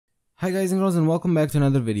Hi guys and girls, and welcome back to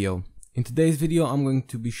another video. In today's video I'm going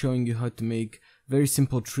to be showing you how to make very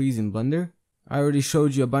simple trees in Blender. I already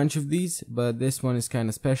showed you a bunch of these, but this one is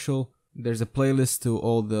kinda special. There's a playlist to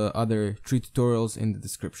all the other tree tutorials in the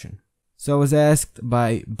description. So I was asked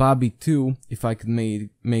by Bobby2 if I could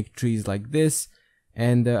make trees like this,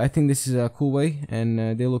 and I think this is a cool way,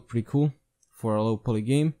 and they look pretty cool for a low poly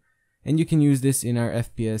game, and you can use this in our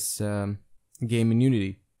FPS game in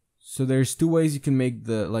Unity. So there's two ways you can make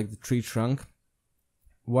the tree trunk.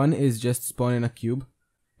 One is just spawn in a cube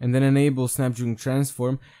and then enable snap during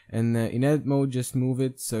transform, and in edit mode just move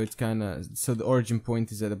it so it's so the origin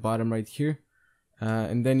point is at the bottom right here,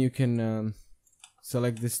 and then you can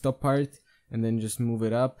select this top part and then just move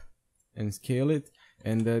it up and scale it,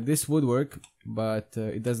 and this would work, but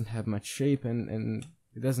it doesn't have much shape and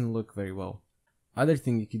it doesn't look very well. Other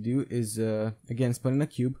thing you could do is again spawn in a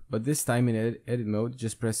cube, but this time in edit mode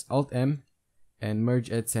just press Alt M and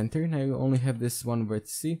merge at center. Now you only have this one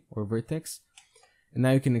vertex or vertex, and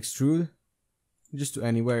now you can extrude just to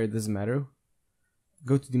anywhere, it doesn't matter.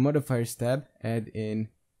 Go to the modifiers tab, add in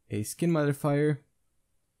a skin modifier,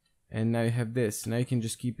 and now you have this. Now you can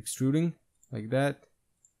just keep extruding like that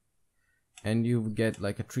and you get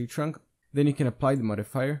like a tree trunk. Then you can apply the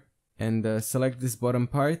modifier and select this bottom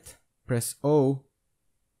part, press O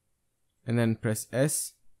and then press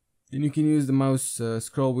S. Then you can use the mouse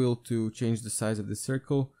scroll wheel to change the size of the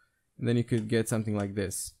circle, and then you could get something like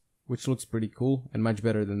this, which looks pretty cool and much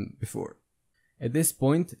better than before. At this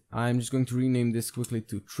point I'm just going to rename this quickly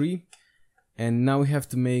to tree, and now we have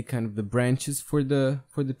to make kind of the branches for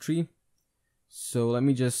the tree. So let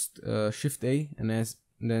me just shift A and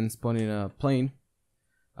then spawn in a plane.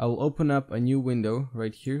 I will open up a new window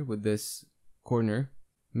right here with this corner.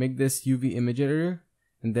 Make this UV image editor,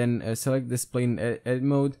 and then select this plane in edit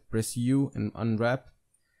mode, press U and unwrap.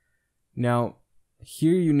 Now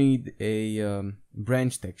here you need a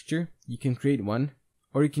branch texture. You can create one,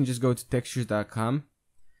 or you can just go to textures.com,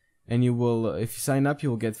 and you will, if you sign up, you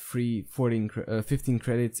will get free 15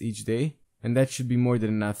 credits each day, and that should be more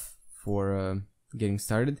than enough for getting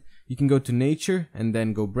started. You can go to nature and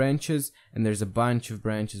then go branches, and there's a bunch of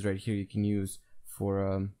branches right here you can use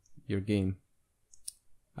for your game.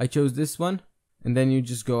 I chose this one, and then you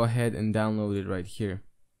just go ahead and download it right here.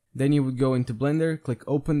 Then you would go into Blender, click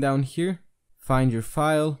open down here, find your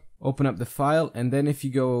file, open up the file, and then if you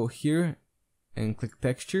go here and click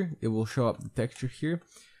texture, it will show up the texture here.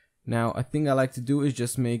 Now a thing I like to do is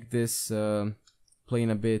just make this plane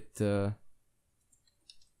a bit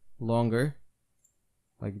longer,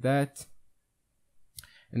 like that.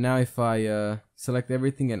 And now if I select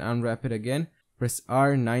everything and unwrap it again, press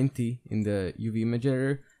R90 in the UV image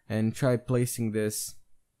editor and try placing this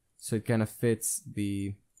so it kind of fits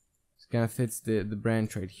the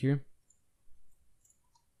branch right here.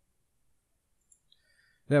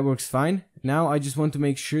 That works fine. Now I just want to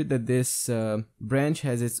make sure that this branch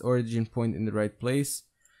has its origin point in the right place.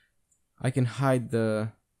 I can hide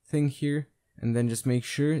the thing here and then just make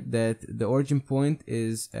sure that the origin point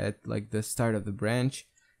is at like the start of the branch,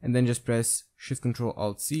 and then just press Shift Control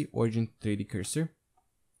Alt C, origin 3D cursor.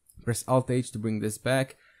 Press Alt H to bring this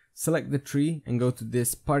back. Select the tree and go to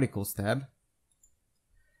this particles tab.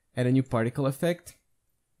 Add a new particle effect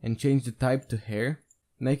and change the type to hair.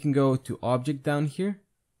 Now you can go to object down here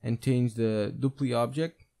and change the dupli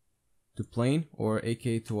object to plane, or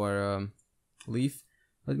aka to our leaf.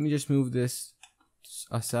 Let me just move this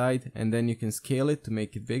aside, and then you can scale it to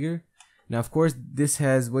make it bigger. Now of course this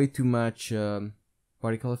has way too much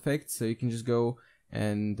particle effects, so you can just go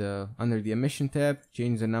and under the emission tab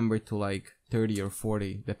change the number to like 30 or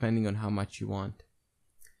 40 depending on how much you want.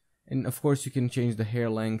 And of course you can change the hair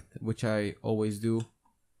length, which I always do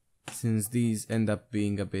since these end up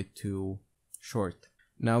being a bit too short.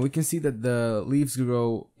 Now we can see that the leaves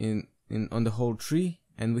grow on the whole tree,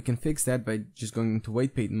 and we can fix that by just going into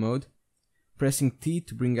weight paint mode, pressing T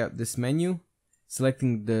to bring out this menu,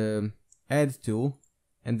 selecting the add tool,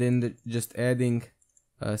 and then just adding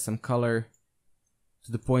some color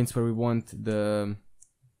to the points where we want the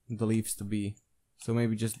leaves to be. So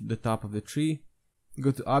maybe just the top of the tree.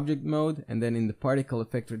 Go to object mode, and then in the particle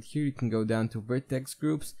effect right here you can go down to vertex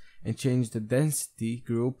groups and change the density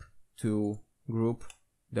group to group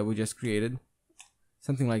that we just created,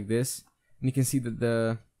 something like this. And you can see that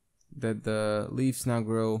the leaves now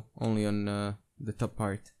grow only on the top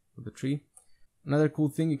part of the tree. Another cool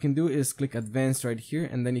thing you can do is click advanced right here,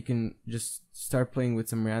 and then you can just start playing with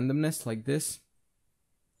some randomness like this.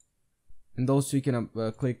 And also you can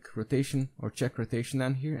click rotation or check rotation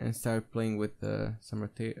down here and start playing with some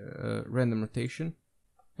random rotation.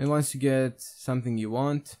 And once you get something you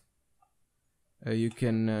want, you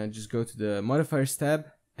can just go to the modifiers tab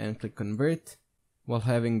and click convert while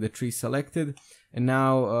having the tree selected, and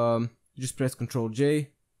now just press Ctrl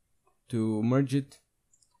J to merge it.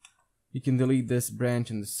 You can delete this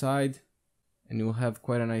branch on the side and you will have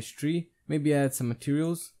quite a nice tree. Maybe add some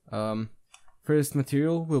materials. First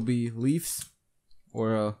material will be leaves,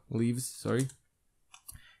 or leaves, sorry.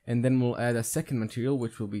 And then we'll add a second material,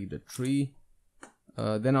 which will be the tree.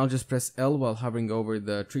 Then I'll just press L while hovering over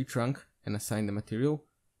the tree trunk and assign the material.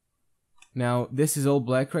 Now this is all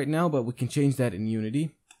black right now, but we can change that in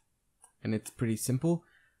Unity, and it's pretty simple.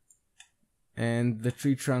 And the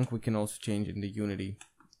tree trunk we can also change in the Unity.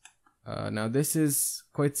 Now this is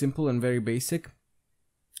quite simple and very basic.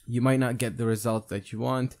 You might not get the result that you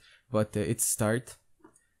want, but it's a start.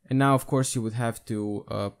 And now of course you would have to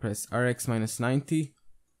press RX -90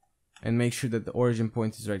 and make sure that the origin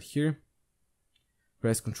point is right here.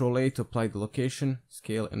 Press Ctrl A to apply the location,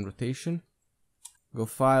 scale and rotation. Go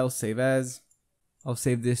File, Save As. I'll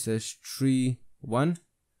save this as Tree 1.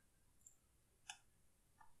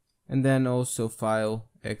 And then also File,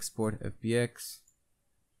 Export FBX.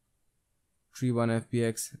 Tree 1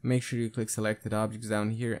 FBX. Make sure you click Selected Objects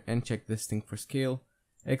down here and check this thing for scale.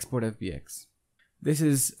 Export FBX. This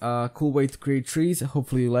is a cool way to create trees.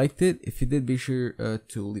 Hopefully you liked it. If you did, be sure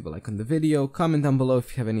to leave a like on the video. Comment down below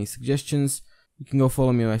if you have any suggestions. You can go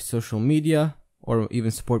follow me on my social media or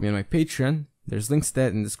even support me on my Patreon. There's links to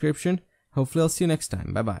that in the description. Hopefully I'll see you next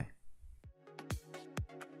time. Bye bye.